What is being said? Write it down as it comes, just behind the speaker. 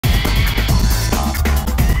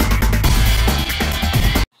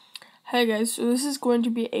Hey guys, so this is going to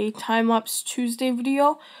be a time-lapse Tuesday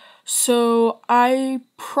video. So I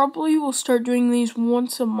probably will start doing these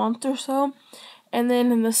once a month or so. And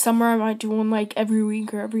then in the summer I might do one like every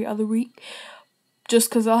week or every other week. Just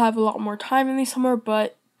because I'll have a lot more time in the summer.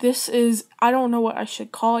 But this is, I don't know what I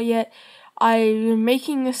should call it yet. I'm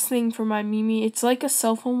making this thing for my Mimi. It's like a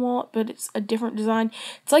cell phone wallet, but it's a different design.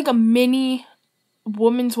 It's like a mini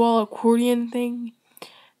woman's wallet accordion thing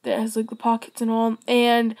that has like the pockets and all.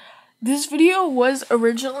 And this video was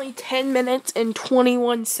originally 10 minutes and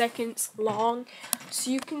 21 seconds long, so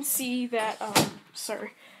you can see that,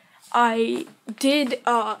 I did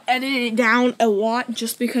edit it down a lot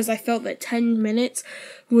just because I felt that 10 minutes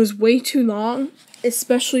was way too long,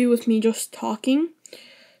 especially with me just talking.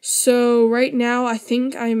 So right now I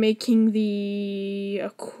think I'm making the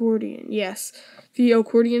accordion, yes, the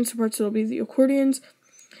accordion parts, so it'll be the accordions.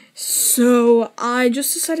 So I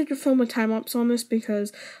just decided to film a time-lapse on this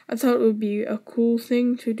because I thought it would be a cool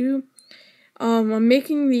thing to do. I'm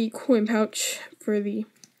making the coin pouch for the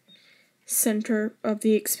center of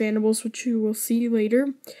the expandables, which you will see later.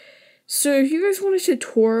 So if you guys want a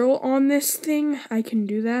tutorial on this thing, I can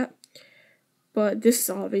do that. But this is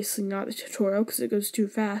obviously not a tutorial because it goes too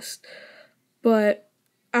fast. But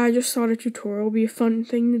I just thought a tutorial would be a fun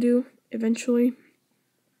thing to do eventually.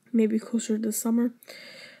 Maybe closer to the summer.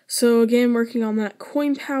 So again, working on that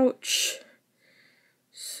coin pouch.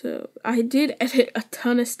 So I did edit a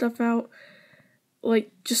ton of stuff out.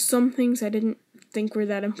 Like just some things I didn't think were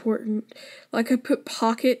that important. Like I put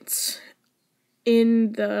pockets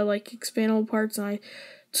in the like expandable parts, and I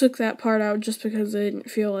took that part out just because I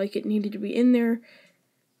didn't feel like it needed to be in there,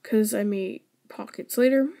 because I made pockets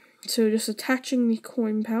later. So just attaching the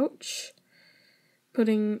coin pouch,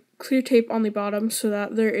 putting clear tape on the bottom so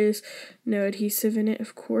that there is no adhesive in it,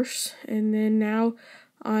 of course. And then now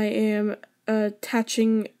I am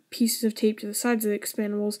attaching pieces of tape to the sides of the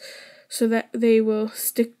expandables so that they will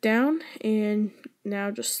stick down, and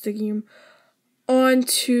now just sticking them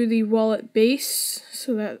onto the wallet base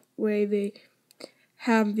so that way they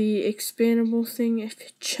have the expandable thing,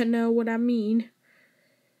 if you know what I mean.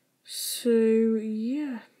 So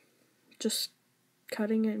yeah, just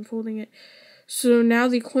cutting it and folding it. So now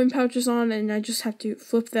the coin pouch is on, and I just have to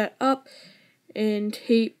flip that up and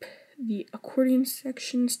tape the accordion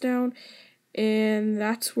sections down, and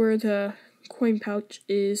that's where the coin pouch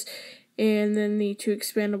is. And then the two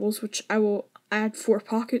expandables, which I will add 4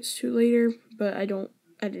 pockets to later, but I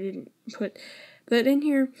didn't put that in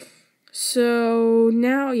here. So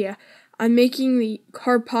now, yeah, I'm making the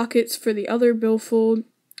card pockets for the other billfold.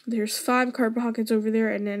 There's 5 card pockets over there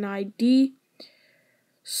and an ID.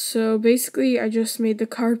 So basically, I just made the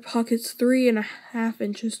card pockets 3.5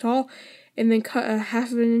 inches tall, and then cut a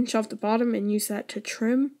 1/2 inch off the bottom and use that to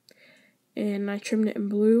trim. And I trimmed it in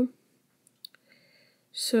blue.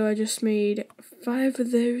 So I just made 5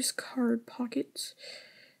 of those card pockets,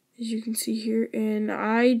 as you can see here. And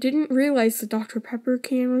I didn't realize the Dr. Pepper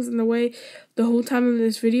can was in the way the whole time of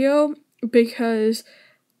this video, because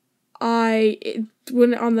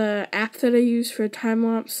when on the app that I use for a time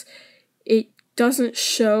lapse, it doesn't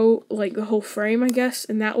show like the whole frame, I guess,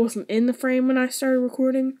 and that wasn't in the frame when I started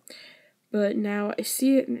recording, but now I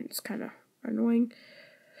see it and it's kind of annoying.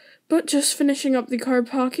 But just finishing up the card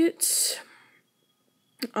pockets.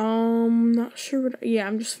 Not sure what, yeah,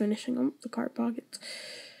 I'm just finishing up the card pockets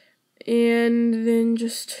and then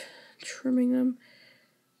just trimming them.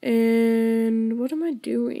 And what am I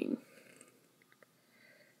doing?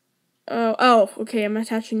 Oh, okay, I'm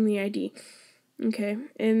attaching the ID. Okay,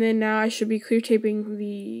 and then now I should be clear taping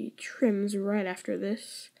the trims right after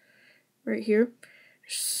this, right here.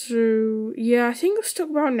 So, yeah, I think this took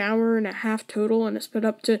about 1.5 hours total, and it's put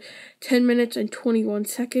up to 10 minutes and 21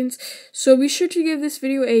 seconds. So be sure to give this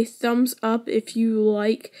video a thumbs up if you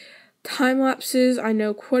like time lapses. I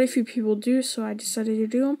know quite a few people do, so I decided to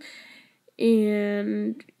do them.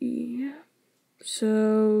 And, yeah,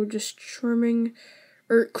 so just trimming,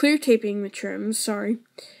 or clear taping the trims, sorry.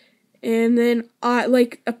 And then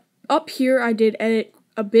up here I did edit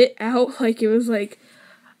a bit out, like it was like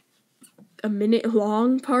a minute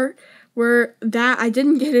long part, where that I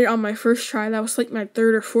didn't get it on my first try. That was like my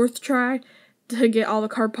 3rd or 4th try to get all the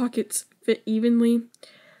card pockets fit evenly,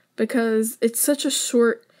 because it's such a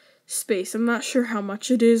short space. I'm not sure how much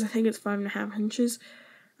it is. I think it's 5.5 inches.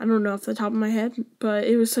 I don't know off the top of my head, but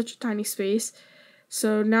it was such a tiny space.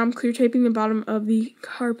 So now I'm clear taping the bottom of the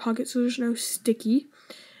card pocket so there's no sticky.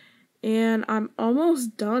 And I'm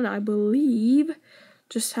almost done, I believe.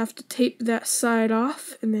 Just have to tape that side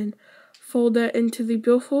off and then fold that into the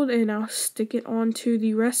billfold, and I'll stick it onto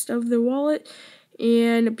the rest of the wallet.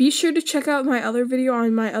 And be sure to check out my other video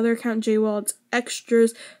on my other account, JWallets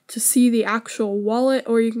Extras, to see the actual wallet,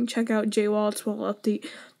 or you can check out JWallets Wallet Update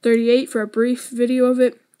 38 for a brief video of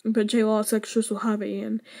it, but JWallets Extras will have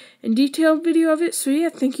a detailed video of it. So yeah,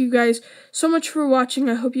 thank you guys so much for watching.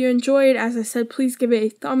 I hope you enjoyed. As I said, please give it a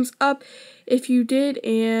thumbs up if you did.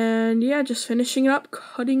 And yeah, just finishing up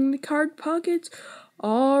cutting the card pockets.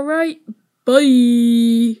 Alright,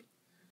 bye!